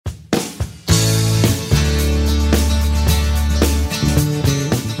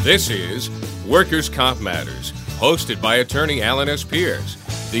This is Workers' Comp Matters, hosted by attorney Alan S. Pierce,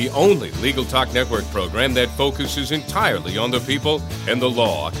 the only legal talk network program that focuses entirely on the people and the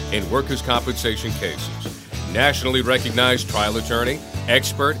law in workers' compensation cases. Nationally recognized trial attorney,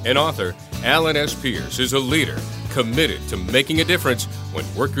 expert, and author, Alan S. Pierce is a leader committed to making a difference when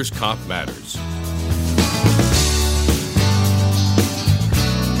workers' comp matters.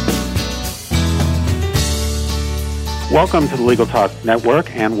 Welcome to the Legal Talk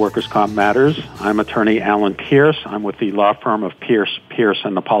Network and Workers' Comp Matters. I'm attorney Alan Pierce. I'm with the law firm of Pierce,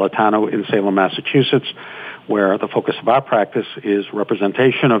 and Napolitano in Salem, Massachusetts, where the focus of our practice is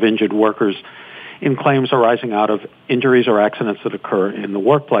representation of injured workers in claims arising out of injuries or accidents that occur in the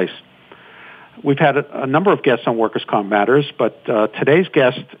workplace. We've had a number of guests on Workers' Comp Matters, but today's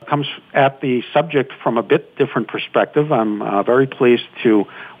guest comes at the subject from a bit different perspective. I'm very pleased to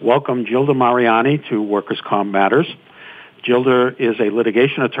welcome Gilda Mariani to Workers' Comp Matters. Gilda is a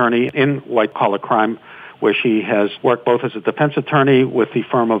litigation attorney in white-collar crime, where she has worked both as a defense attorney with the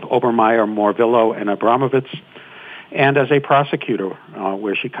firm of Obermeyer, Morvillo, and Abramovitz, and as a prosecutor,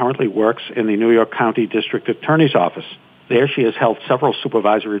 where she currently works in the New York County District Attorney's Office. There she has held several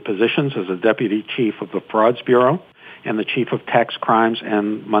supervisory positions as a deputy chief of the Frauds Bureau and the chief of tax crimes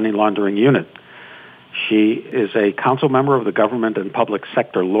and money laundering unit. She is a council member of the Government and Public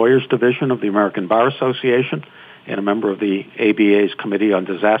Sector Lawyers Division of the American Bar Association and a member of the ABA's Committee on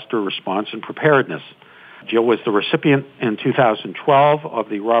Disaster Response and Preparedness. Jill was the recipient in 2012 of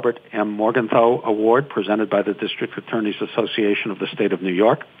the Robert M. Morgenthau Award presented by the District Attorneys Association of the State of New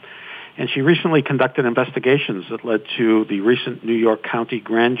York. And she recently conducted investigations that led to the recent New York County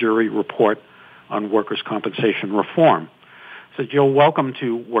Grand Jury report on workers' compensation reform. So, Jill, welcome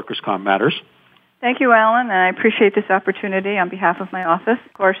to Workers' Comp Matters. Thank you, Alan, and I appreciate this opportunity on behalf of my office.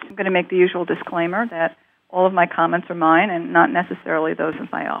 Of course, I'm going to make the usual disclaimer that all of my comments are mine and not necessarily those of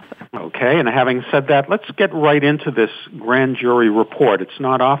my office. Okay, and having said that, let's get right into this grand jury report. It's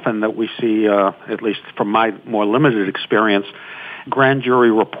not often that we see, at least from my more limited experience, grand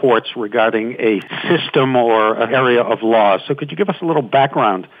jury reports regarding a system or an area of law. So could you give us a little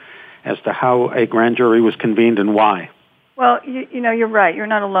background as to how a grand jury was convened and why? Well, you know, you're right. You're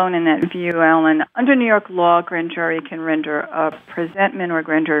not alone in that view, Alan. Under New York law, grand jury can render a presentment or a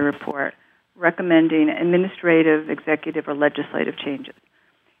grand jury report recommending administrative, executive, or legislative changes.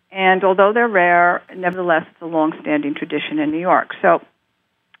 And although they're rare, nevertheless, it's a long-standing tradition in New York. So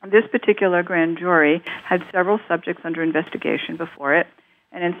this particular grand jury had several subjects under investigation before it,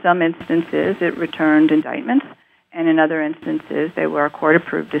 and in some instances it returned indictments, and in other instances they were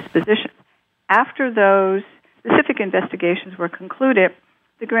court-approved dispositions. After those specific investigations were concluded,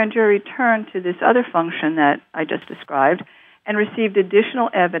 the grand jury turned to this other function that I just described and received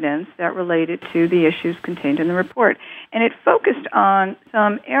additional evidence that related to the issues contained in the report. And it focused on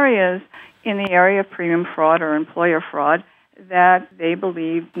some areas in the area of premium fraud or employer fraud that they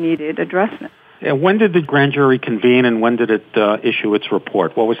believed needed addressment. And when did the grand jury convene and when did it issue its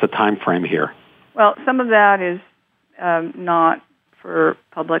report? What was the time frame here? Well, some of that is not for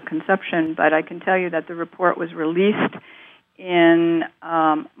public consumption, but I can tell you that the report was released in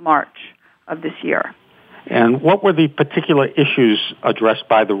March of this year. And what were the particular issues addressed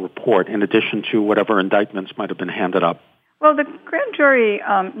by the report in addition to whatever indictments might have been handed up? Well, the grand jury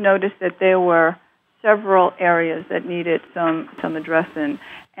noticed that there were several areas that needed some addressing,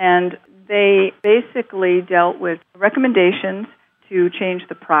 and they basically dealt with recommendations to change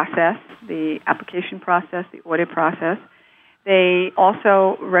the process, the application process, the audit process. They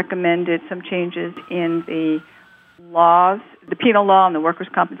also recommended some changes in the laws, the penal law and the workers'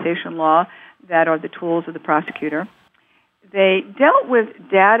 compensation law, that are the tools of the prosecutor. They dealt with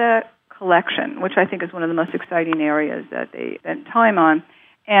data collection, which I think is one of the most exciting areas that they spent time on,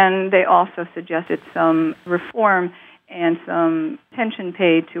 and they also suggested some reform and some attention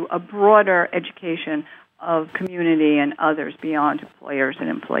paid to a broader education of community and others beyond employers and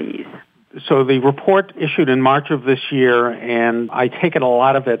employees. So the report issued in March of this year, and I take it a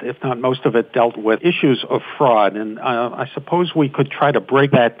lot of it, if not most of it, dealt with issues of fraud. And I suppose we could try to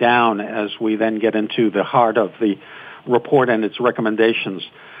break that down as we then get into the heart of the report and its recommendations.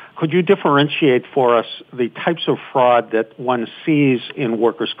 Could you differentiate for us the types of fraud that one sees in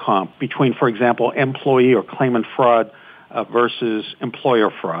workers' comp between, for example, employee or claimant fraud versus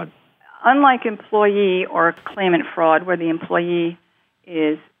employer fraud? Unlike employee or claimant fraud, where the employee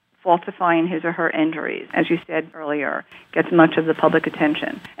is falsifying his or her injuries, as you said earlier, gets much of the public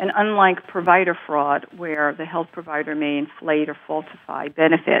attention. And unlike provider fraud, where the health provider may inflate or falsify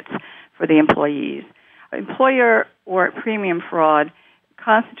benefits for the employees, employer or premium fraud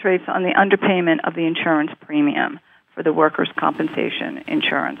concentrates on the underpayment of the insurance premium for the workers' compensation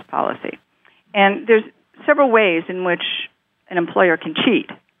insurance policy. And there's several ways in which an employer can cheat.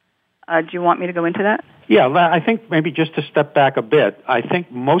 Do you want me to go into that? Yeah, I think maybe just to step back a bit, I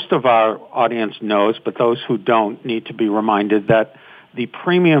think most of our audience knows, but those who don't need to be reminded that the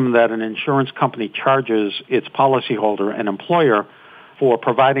premium that an insurance company charges its policyholder, an employer, for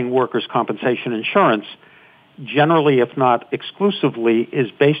providing workers' compensation insurance, generally, if not exclusively, is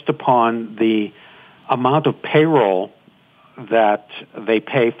based upon the amount of payroll that they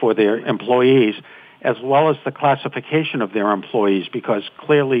pay for their employees, as well as the classification of their employees, because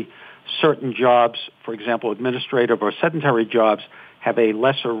clearly certain jobs, for example, administrative or sedentary jobs, have a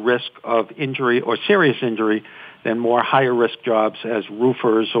lesser risk of injury or serious injury than more higher risk jobs as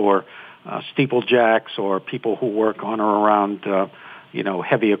roofers or steeplejacks or people who work on or around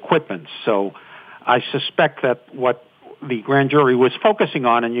heavy equipment. So I suspect that what the grand jury was focusing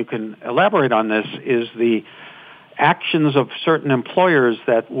on, and you can elaborate on this, is the actions of certain employers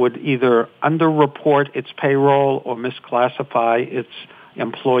that would either underreport its payroll or misclassify its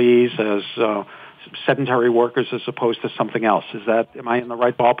employees as sedentary workers as opposed to something else. Am I in the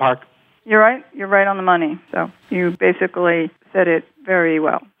right ballpark? You're right. You're right on the money. So you basically said it very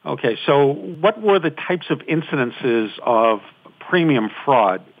well. Okay, so what were the types of incidences of premium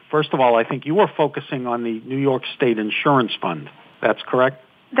fraud? First of all, I think you were focusing on the New York State Insurance Fund. That's correct?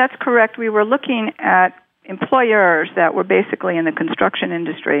 That's correct. We were looking at employers that were basically in the construction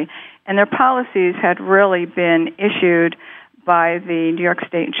industry, and their policies had really been issued by the New York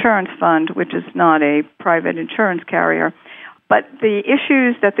State Insurance Fund, which is not a private insurance carrier. But the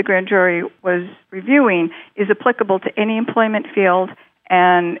issues that the grand jury was reviewing is applicable to any employment field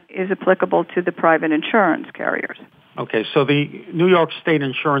and is applicable to the private insurance carriers. Okay, so the New York State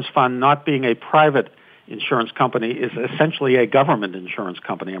Insurance Fund, not being a private insurance company, is essentially a government insurance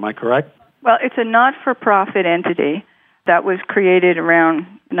company. Am I correct? Well, it's a not-for-profit entity that was created around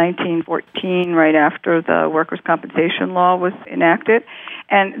 1914, right after the workers' compensation law was enacted.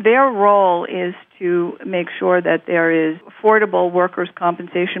 And their role is to make sure that there is affordable workers'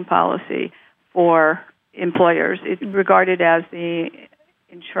 compensation policy for employers. It's regarded as the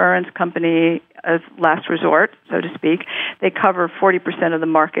insurance company of last resort, so to speak. They cover 40% of the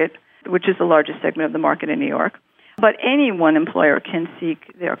market, which is the largest segment of the market in New York. But any one employer can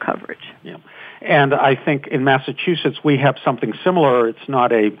seek their coverage. Yeah. And I think in Massachusetts we have something similar. It's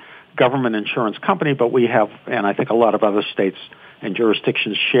not a government insurance company, but we have, and I think a lot of other states and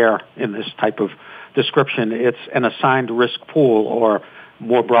jurisdictions share in this type of description. It's an assigned risk pool, or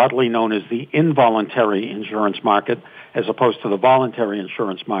more broadly known as the involuntary insurance market, as opposed to the voluntary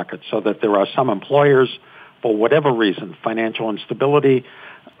insurance market, so that there are some employers, for whatever reason, financial instability,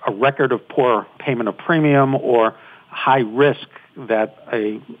 a record of poor payment of premium, or high risk that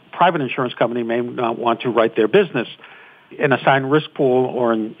a private insurance company may not want to write their business. In assigned risk pool,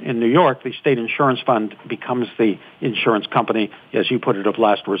 or in New York, the state insurance fund becomes the insurance company, as you put it, of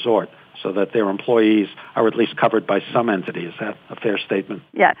last resort, so that their employees are at least covered by some entity. Is that a fair statement?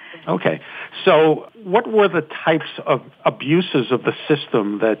 Yes. Okay. So what were the types of abuses of the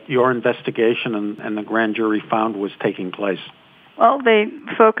system that your investigation and the grand jury found was taking place? Well, they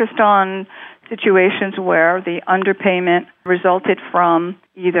focused on situations where the underpayment resulted from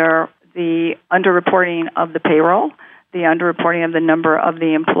either the underreporting of the payroll, the underreporting of the number of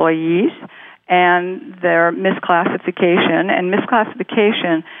the employees, and their misclassification. And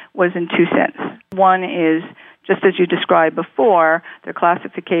misclassification was in two senses. One is, just as you described before, their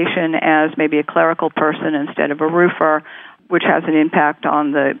classification as maybe a clerical person instead of a roofer, which has an impact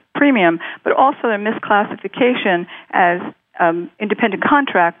on the premium, but also their misclassification as independent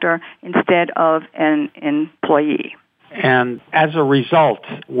contractor instead of an employee. And as a result,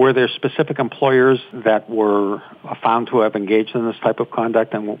 were there specific employers that were found to have engaged in this type of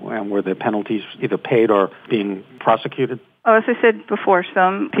conduct, and were the penalties either paid or being prosecuted? Oh, as I said before,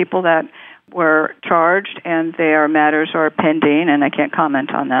 some people that were charged and their matters are pending, and I can't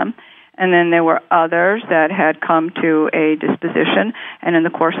comment on them. And then there were others that had come to a disposition, and in the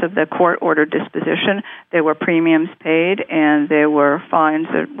course of the court-ordered disposition, there were premiums paid, and there were fines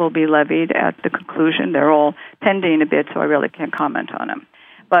that will be levied at the conclusion. They're all pending a bit, so I really can't comment on them.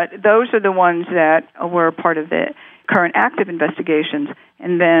 But those are the ones that were part of the current active investigations,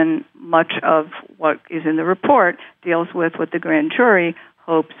 and then much of what is in the report deals with what the grand jury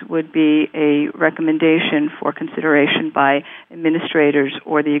hopes would be a recommendation for consideration by administrators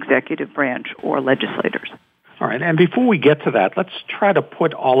or the executive branch or legislators. All right, and before we get to that, let's try to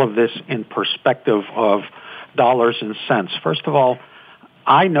put all of this in perspective of dollars and cents. First of all,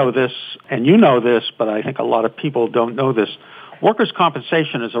 I know this, and you know this, but I think a lot of people don't know this. Workers'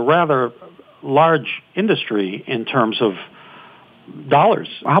 compensation is a rather large industry in terms of dollars.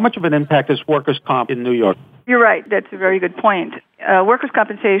 How much of an impact is workers' comp in New York? You're right. That's a very good point. Workers'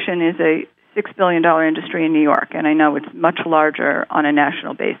 compensation is a $6 billion industry in New York, and I know it's much larger on a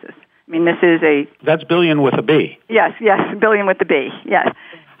national basis. I mean, this is That's billion with a B. Yes, billion with the B, yes.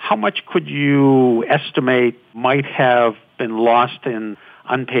 How much could you estimate might have been lost in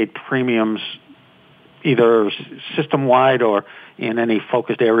unpaid premiums, either system-wide or in any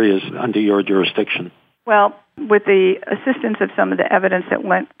focused areas under your jurisdiction? Well, with the assistance of some of the evidence that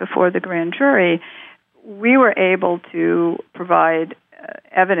went before the grand jury, we were able to provide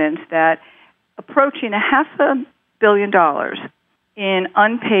evidence that approaching $500 million in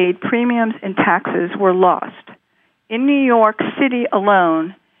unpaid premiums and taxes were lost. In New York City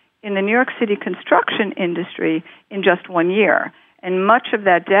alone, in the New York City construction industry in just 1 year. And much of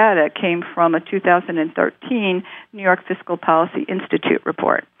that data came from a 2013 New York Fiscal Policy Institute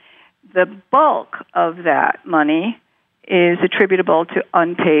report. The bulk of that money is attributable to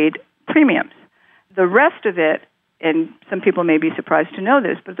unpaid premiums. The rest of it, and some people may be surprised to know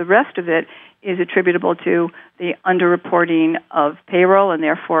this, but the rest of it is attributable to the underreporting of payroll and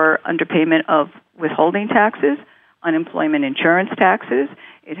therefore underpayment of withholding taxes, unemployment insurance taxes.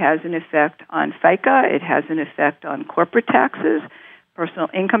 It has an effect on FICA. It has an effect on corporate taxes, personal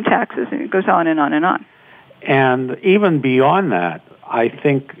income taxes, and it goes on and on and on. And even beyond that, I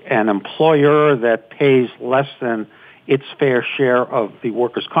think an employer that pays less than its fair share of the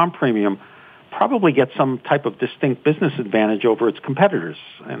workers' comp premium probably gets some type of distinct business advantage over its competitors.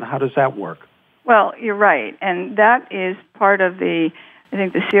 And how does that work? Well, you're right. And that is part of the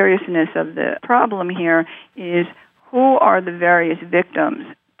seriousness of the problem here is who are the various victims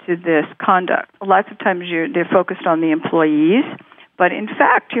to this conduct. Lots of times they're focused on the employees, but in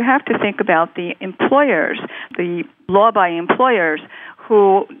fact, you have to think about the employers, the law-abiding employers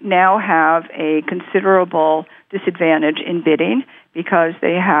who now have a considerable disadvantage in bidding because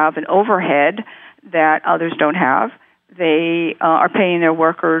they have an overhead that others don't have. They are paying their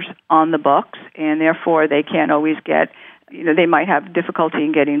workers on the books, and therefore they can't always get, they might have difficulty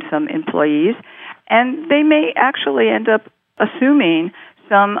in getting some employees. And they may actually end up assuming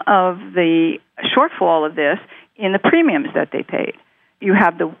some of the shortfall of this in the premiums that they paid. You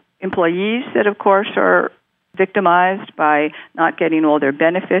have the employees that, of course, are victimized by not getting all their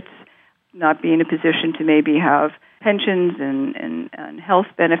benefits, not being in a position to maybe have pensions and health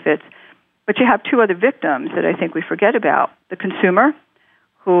benefits. But you have two other victims that I think we forget about. The consumer,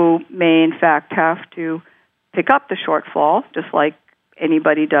 who may in fact have to pick up the shortfall, just like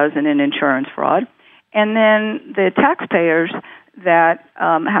anybody does in an insurance fraud. And then the taxpayers that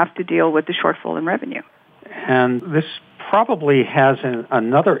have to deal with the shortfall in revenue. And this probably has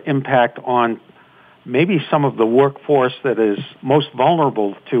another impact on maybe some of the workforce that is most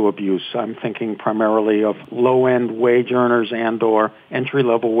vulnerable to abuse. I'm thinking primarily of low-end wage earners and or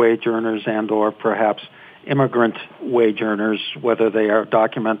entry-level wage earners and or perhaps immigrant wage earners, whether they are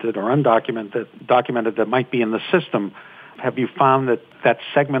documented or undocumented that might be in the system. Have you found that that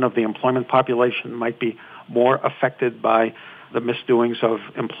segment of the employment population might be more affected by the misdoings of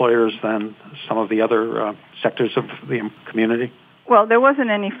employers than some of the other sectors of the community? Well, there wasn't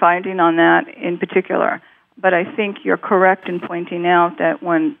any finding on that in particular, but I think you're correct in pointing out that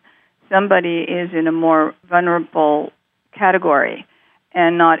when somebody is in a more vulnerable category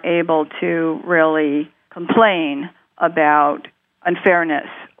and not able to really complain about unfairness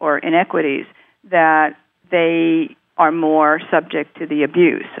or inequities, that they are more subject to the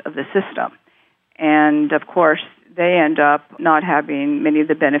abuse of the system. And, of course, they end up not having many of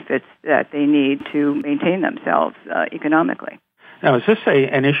the benefits that they need to maintain themselves economically. Now, is this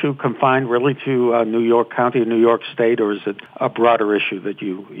an issue confined really to New York County, New York State, or is it a broader issue that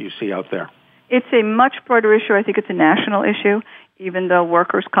you see out there? It's a much broader issue. I think it's a national issue, even though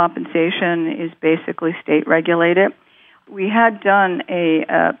workers' compensation is basically state regulated. We had done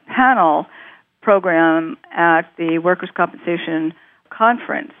a panel program at the Workers' Compensation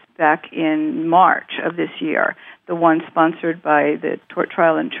Conference back in March of this year, the one sponsored by the Tort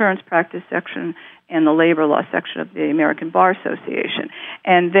Trial Insurance Practice Section and the Labor Law Section of the American Bar Association.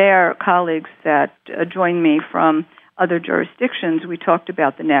 And their colleagues that joined me from other jurisdictions, we talked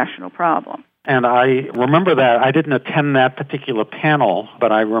about the national problem. And I remember that. I didn't attend that particular panel,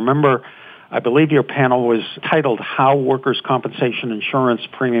 but I believe your panel was titled How Workers' Compensation Insurance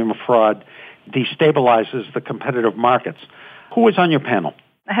Premium Fraud Destabilizes the Competitive Markets. Who was on your panel?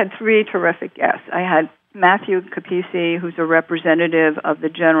 I had three terrific guests. I had Matthew Capisi, who's a representative of the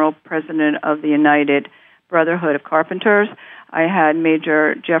General President of the United Brotherhood of Carpenters. I had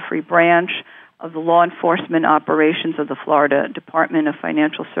Major Jeffrey Branch, of the law enforcement operations of the Florida Department of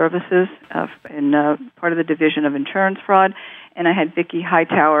Financial Services in part of the Division of Insurance Fraud. And I had Vicki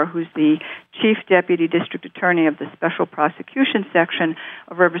Hightower, who's the Chief Deputy District Attorney of the Special Prosecution Section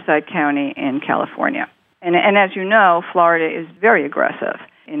of Riverside County in California. And as you know, Florida is very aggressive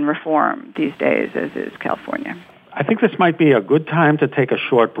in reform these days, as is California. I think this might be a good time to take a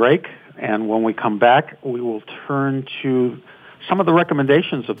short break. And when we come back, we will turn to some of the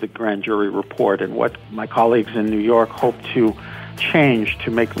recommendations of the grand jury report and what my colleagues in New York hope to change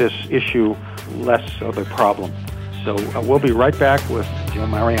to make this issue less of a problem. So we'll be right back with Joe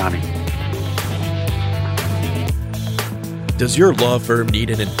Mariani. Does your law firm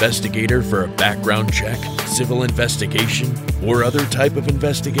need an investigator for a background check, civil investigation, or other type of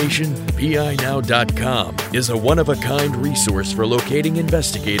investigation? PINow.com is a one-of-a-kind resource for locating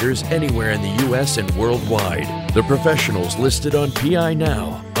investigators anywhere in the U.S. and worldwide. The professionals listed on PI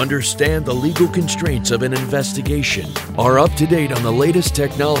Now understand the legal constraints of an investigation, are up to date on the latest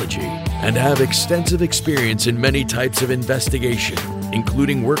technology, and have extensive experience in many types of investigation,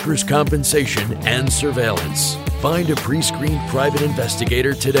 including workers' compensation and surveillance. Find a pre-screened private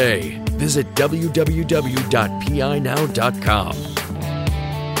investigator today. Visit www.pinow.com.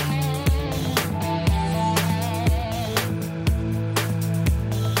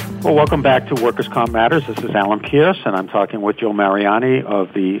 Well, welcome back to Workers' Comp Matters. This is Alan Pierce, and I'm talking with Joe Mariani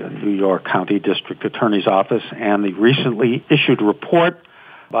of the New York County District Attorney's Office and the recently issued report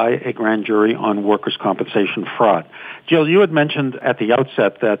by a grand jury on workers' compensation fraud. Jill, you had mentioned at the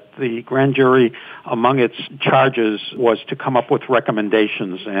outset that the grand jury, among its charges, was to come up with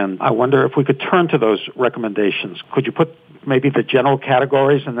recommendations, and I wonder if we could turn to those recommendations. Could you put maybe the general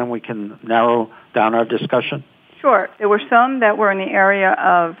categories, and then we can narrow down our discussion? Sure. There were some that were in the area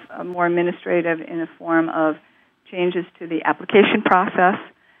of more administrative in the form of changes to the application process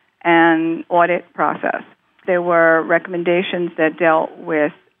and audit process. There were recommendations that dealt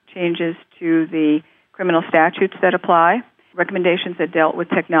with changes to the criminal statutes that apply, recommendations that dealt with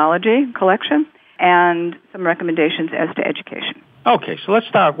technology collection, and some recommendations as to education. Okay, so let's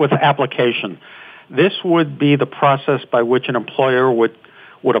start with application. This would be the process by which an employer would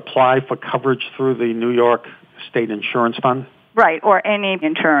apply for coverage through the New York State Insurance Fund? Right, or any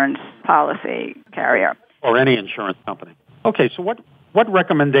insurance policy carrier. Or any insurance company. Okay, so what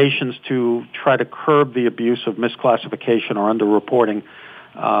recommendations to try to curb the abuse of misclassification or underreporting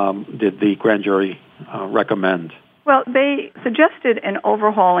did the grand jury recommend? Well, they suggested an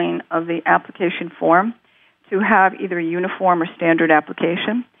overhauling of the application form to have either a uniform or standard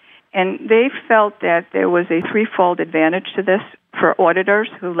application. And they felt that there was a threefold advantage to this for auditors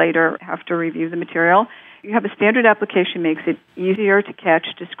who later have to review the material. You have a standard application makes it easier to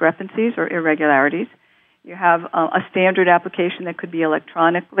catch discrepancies or irregularities. You have a standard application that could be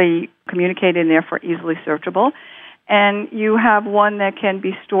electronically communicated and therefore easily searchable. And you have one that can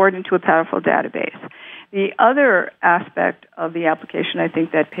be stored into a powerful database. The other aspect of the application I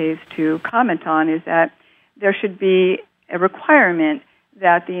think that pays to comment on is that there should be a requirement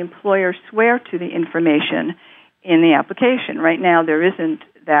that the employer swear to the information in the application. Right now there isn't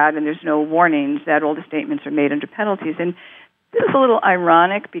that, and there's no warnings that all the statements are made under penalties. And this is a little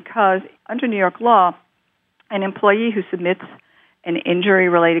ironic because under New York law, an employee who submits an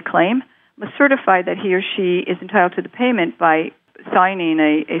injury-related claim must certify that he or she is entitled to the payment by signing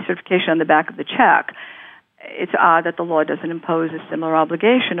a certification on the back of the check. It's odd that the law doesn't impose a similar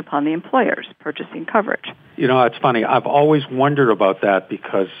obligation upon the employers purchasing coverage. You know, it's funny. I've always wondered about that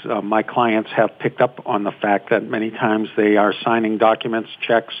because my clients have picked up on the fact that many times they are signing documents,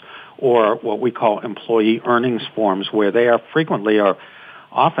 checks, or what we call employee earnings forms, where they are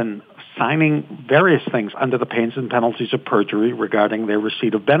often signing various things under the pains and penalties of perjury regarding their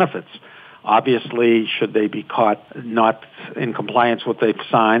receipt of benefits. Obviously, should they be caught not in compliance with what they've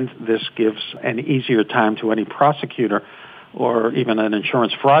signed, this gives an easier time to any prosecutor or even an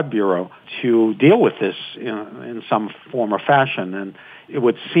insurance fraud bureau to deal with this in some form or fashion. And it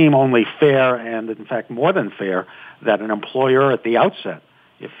would seem only fair, and in fact more than fair, that an employer at the outset,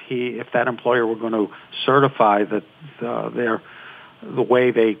 if that employer were going to certify that the way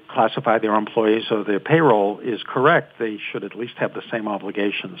they classify their employees or their payroll is correct, they should at least have the same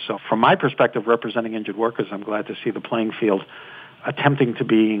obligations. So from my perspective, representing injured workers, I'm glad to see the playing field attempting to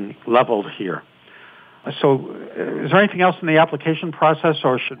be leveled here. So is there anything else in the application process,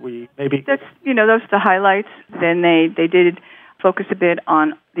 or should we maybe... Those are the highlights. Then they did focus a bit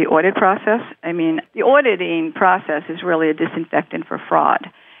on the audit process. I mean, the auditing process is really a disinfectant for fraud.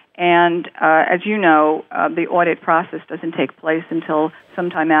 And as you know, the audit process doesn't take place until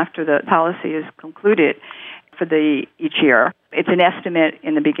sometime after the policy is concluded. for each year. It's an estimate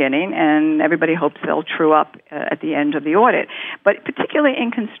in the beginning, and everybody hopes they'll true up at the end of the audit. But particularly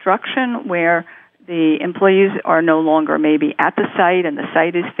in construction, where the employees are no longer maybe at the site and the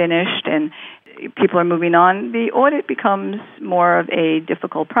site is finished and people are moving on, the audit becomes more of a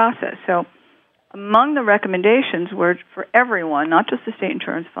difficult process. So among the recommendations were for everyone, not just the State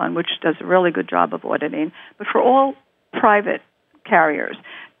Insurance Fund, which does a really good job of auditing, but for all private carriers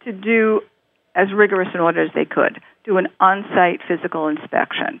to do as rigorous an audit as they could. Do an on-site physical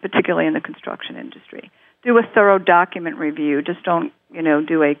inspection, particularly in the construction industry. Do a thorough document review. Just don't,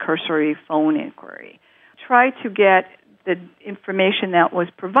 do a cursory phone inquiry. Try to get the information that was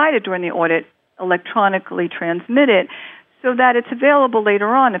provided during the audit electronically transmitted so that it's available later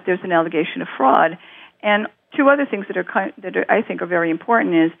on if there's an allegation of fraud. And two other things that I think are very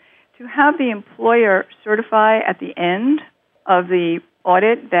important is to have the employer certify at the end of the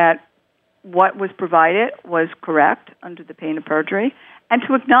audit that what was provided was correct under the pain of perjury, and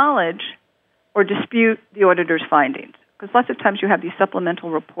to acknowledge or dispute the auditor's findings. Because lots of times you have these supplemental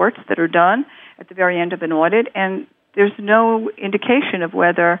reports that are done at the very end of an audit, and there's no indication of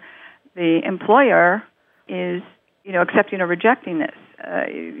whether the employer is, accepting or rejecting this.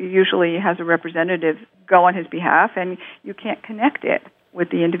 Usually has a representative go on his behalf, and you can't connect it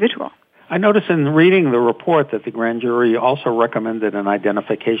with the individual. I noticed in reading the report that the grand jury also recommended an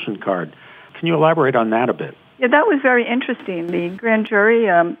identification card. Can you elaborate on that a bit? Yeah, that was very interesting. The grand jury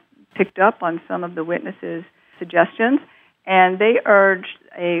picked up on some of the witnesses' suggestions, and they urged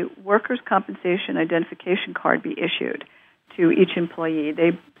a workers' compensation identification card be issued to each employee.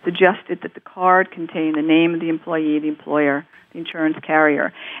 They suggested that the card contain the name of the employee, the employer, the insurance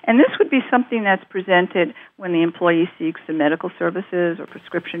carrier. And this would be something that's presented when the employee seeks the medical services or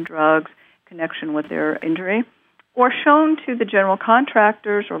prescription drugs in connection with their injury, or shown to the general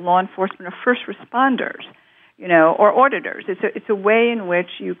contractors or law enforcement or first responders, or auditors. It's a way in which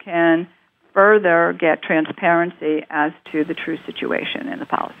you can further get transparency as to the true situation in the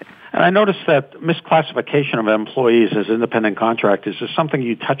policy. And I noticed that misclassification of employees as independent contractors is something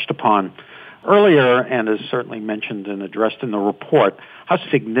you touched upon earlier and is certainly mentioned and addressed in the report. How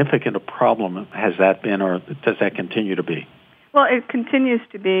significant a problem has that been, or does that continue to be? Well, it continues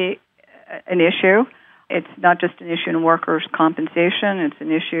to be an issue. It's not just an issue in workers' compensation. It's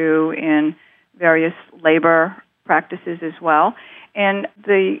an issue in various labor practices as well. And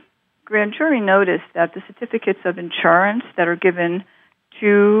the grand jury noticed that the certificates of insurance that are given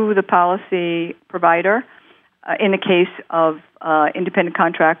to the policy provider, in the case of independent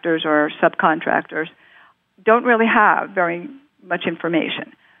contractors or subcontractors, don't really have very much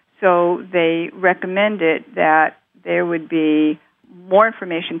information. So they recommended that there would be more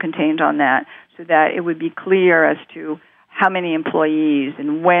information contained on that so that it would be clear as to how many employees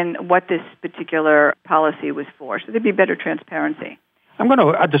and what this particular policy was for. So there'd be better transparency. I'm going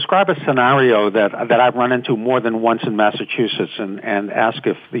to describe a scenario that I've run into more than once in Massachusetts and ask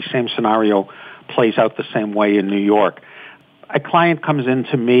if the same scenario plays out the same way in New York. A client comes in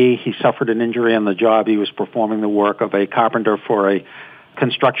to me. He suffered an injury on the job. He was performing the work of a carpenter for a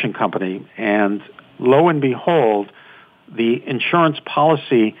construction company. And lo and behold, the insurance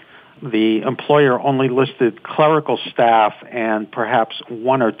policy, the employer only listed clerical staff and perhaps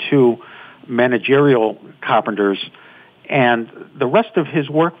one or two managerial carpenters. And the rest of his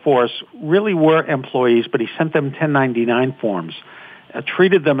workforce really were employees, but he sent them 1099 forms,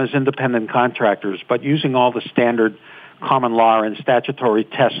 treated them as independent contractors, but using all the standard common law and statutory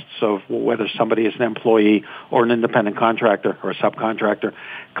tests of whether somebody is an employee or an independent contractor or a subcontractor.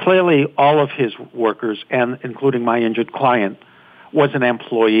 Clearly, all of his workers, and including my injured client, was an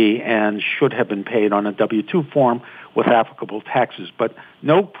employee and should have been paid on a W-2 form with applicable taxes. But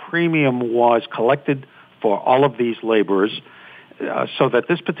no premium was collected for all of these laborers, so that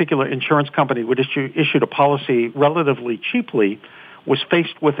this particular insurance company would issued a policy relatively cheaply, was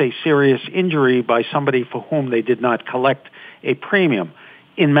faced with a serious injury by somebody for whom they did not collect a premium.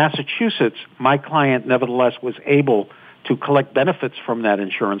 In Massachusetts, my client nevertheless was able to collect benefits from that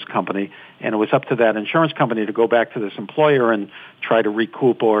insurance company, and it was up to that insurance company to go back to this employer and try to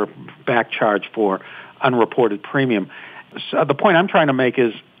recoup or back charge for unreported premium. So the point I'm trying to make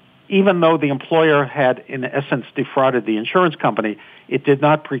is, even though the employer had, in essence, defrauded the insurance company, it did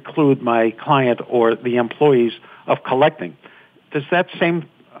not preclude my client or the employees of collecting. Does that same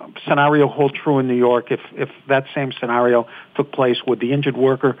scenario hold true in New York? If that same scenario took place, would the injured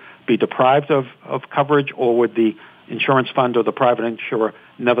worker be deprived of coverage, or would the insurance fund or the private insurer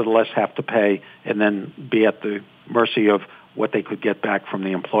nevertheless have to pay and then be at the mercy of what they could get back from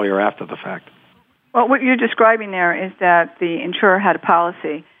the employer after the fact? Well, what you're describing there is that the insurer had a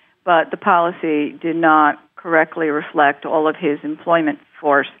policy, but the policy did not correctly reflect all of his employment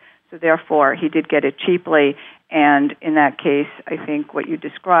force. So therefore, he did get it cheaply. And in that case, I think what you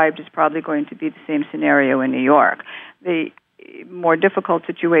described is probably going to be the same scenario in New York. The more difficult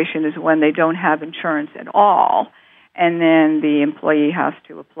situation is when they don't have insurance at all, and then the employee has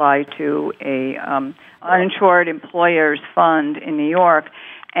to apply to a uninsured employers fund in New York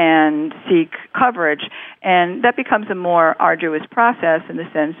and seek coverage. And that becomes a more arduous process in the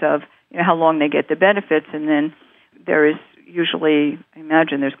sense of how long they get the benefits, and then there is usually, I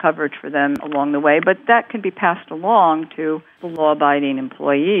imagine there's coverage for them along the way, but that can be passed along to the law-abiding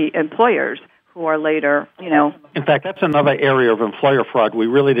employers who are later, In fact, that's another area of employer fraud we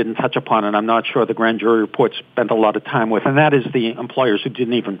really didn't touch upon, and I'm not sure the grand jury report spent a lot of time with, and that is the employers who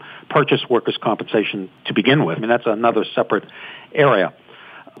didn't even purchase workers' compensation to begin with. I mean, that's another separate area.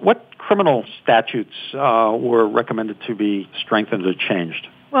 What criminal statutes were recommended to be strengthened or changed?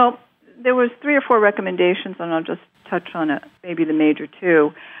 Well, there was 3 or 4 recommendations, and I'll just touch on maybe the major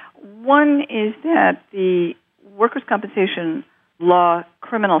 2. One is that the workers' compensation law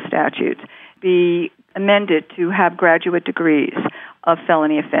criminal statutes be amended to have graduate degrees of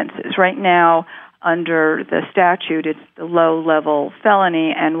felony offenses. Right now, under the statute, it's the low-level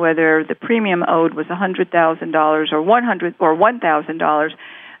felony, and whether the premium owed was $100,000 or $1,000,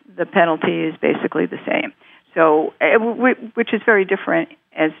 the penalty is basically the same. So, which is very different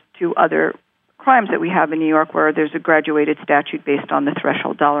as to other crimes that we have in New York, where there's a graduated statute based on the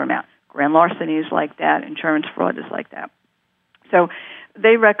threshold dollar amount. Grand larceny is like that. Insurance fraud is like that. So,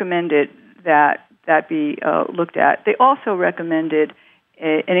 they recommended that be looked at. They also recommended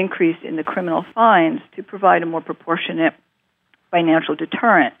an increase in the criminal fines to provide a more proportionate financial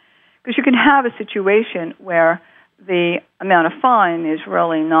deterrent. Because you can have a situation where the amount of fine is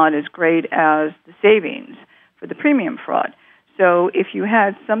really not as great as the savings for the premium fraud. So if you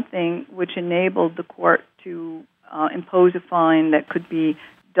had something which enabled the court to impose a fine that could be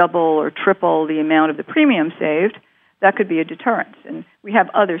double or triple the amount of the premium saved, that could be a deterrence. And we have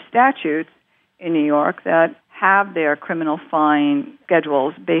other statutes in New York that have their criminal fine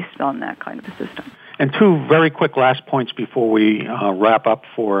schedules based on that kind of a system. And 2 very quick last points before we wrap up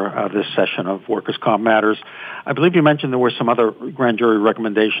for this session of Workers' Comp Matters. I believe you mentioned there were some other grand jury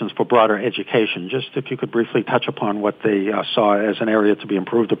recommendations for broader education. Just if you could briefly touch upon what they saw as an area to be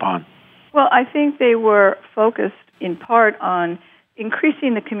improved upon. Well, I think they were focused in part on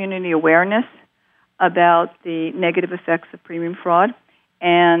increasing the community awareness about the negative effects of premium fraud,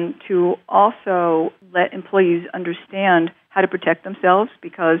 and to also let employees understand how to protect themselves,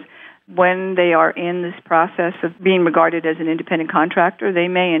 because when they are in this process of being regarded as an independent contractor, they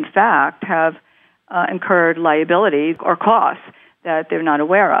may in fact have incurred liability or costs that they're not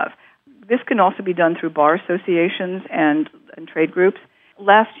aware of. This can also be done through bar associations and trade groups.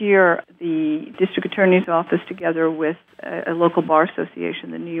 Last year, the district attorney's office, together with a local bar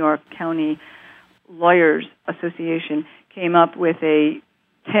association, the New York County Lawyers Association, came up with a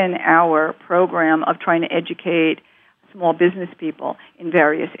 10-hour program of trying to educate small business people in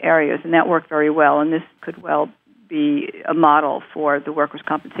various areas, and that worked very well, and this could well be a model for the workers'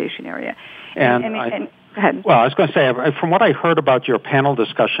 compensation area. Go ahead. Well, I was going to say, from what I heard about your panel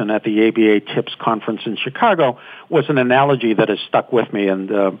discussion at the ABA TIPS conference in Chicago, was an analogy that has stuck with me,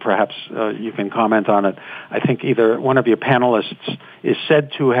 and perhaps you can comment on it. I think either one of your panelists is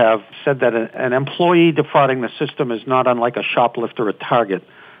said to have said that an employee defrauding the system is not unlike a shoplifter at Target,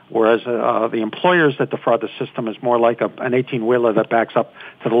 whereas the employers that defraud the system is more like an 18-wheeler that backs up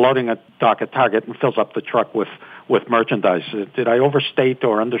to the loading dock at Target and fills up the truck with merchandise. Did I overstate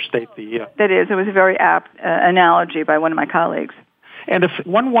or understate the... That is. It was a very apt analogy by one of my colleagues. And if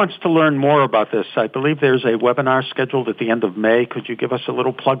one wants to learn more about this, I believe there's a webinar scheduled at the end of May. Could you give us a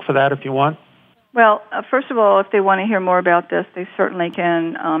little plug for that if you want? Well, first of all, if they want to hear more about this, they certainly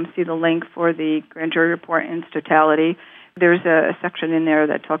can see the link for the grand jury report in its totality. There's a section in there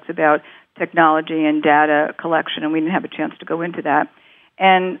that talks about technology and data collection, and we didn't have a chance to go into that.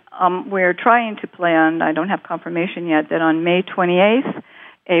 And we're trying to plan, I don't have confirmation yet, that on May 28th,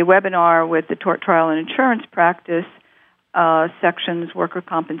 a webinar with the Tort Trial and Insurance Practice Section's Worker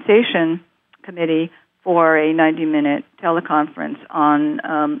Compensation Committee for a 90-minute teleconference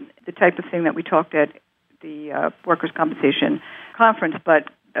on the type of thing that we talked at the Workers' Compensation Conference, but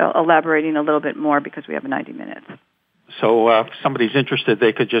elaborating a little bit more because we have 90 minutes. So if somebody's interested,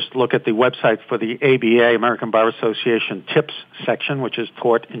 they could just look at the website for the ABA, American Bar Association TIPS section, which is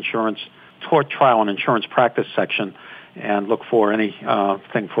Tort Trial and Insurance Practice section, and look for any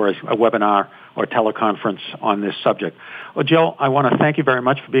thing for a webinar or teleconference on this subject. Well, Jill, I want to thank you very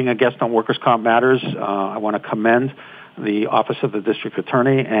much for being a guest on Workers' Comp Matters. I want to commend the Office of the District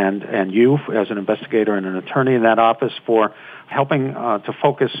Attorney and you as an investigator and an attorney in that office for helping to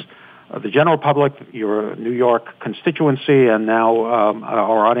focus the general public, your New York constituency, and now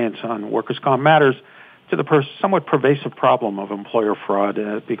our audience on Workers' Comp Matters to the somewhat pervasive problem of employer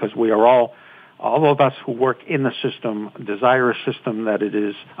fraud, because we are all of us who work in the system desire a system that it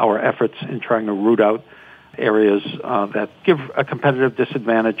is our efforts in trying to root out areas that give a competitive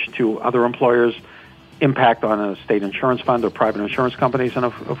disadvantage to other employers, impact on a state insurance fund or private insurance companies, and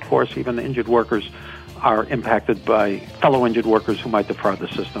of course even injured workers are impacted by fellow injured workers who might defraud the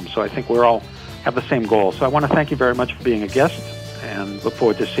system. So I think we all have the same goal. So I want to thank you very much for being a guest and look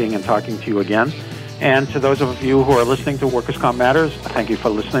forward to seeing and talking to you again. And to those of you who are listening to Workers' Comp Matters, thank you for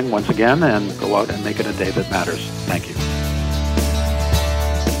listening once again, and go out and make it a day that matters. Thank you.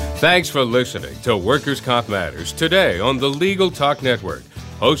 Thanks for listening to Workers' Comp Matters today on the Legal Talk Network,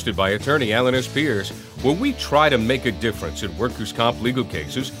 hosted by attorney Alan S. Pierce, where we try to make a difference in workers' comp legal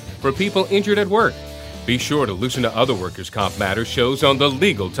cases for people injured at work. Be sure to listen to other Workers' Comp Matters shows on the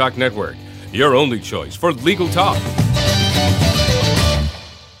Legal Talk Network, your only choice for legal talk.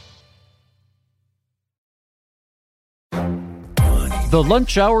 The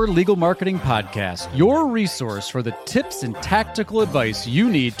Lunch Hour Legal Marketing Podcast, your resource for the tips and tactical advice you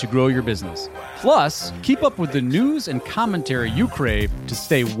need to grow your business. Plus, keep up with the news and commentary you crave to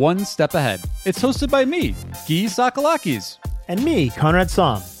stay one step ahead. It's hosted by me, Guy Sakalakis. And me, Conrad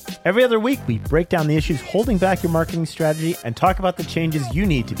Somm. Every other week, we break down the issues holding back your marketing strategy and talk about the changes you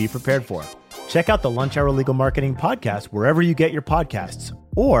need to be prepared for. Check out the Lunch Hour Legal Marketing Podcast wherever you get your podcasts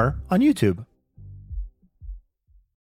or on YouTube.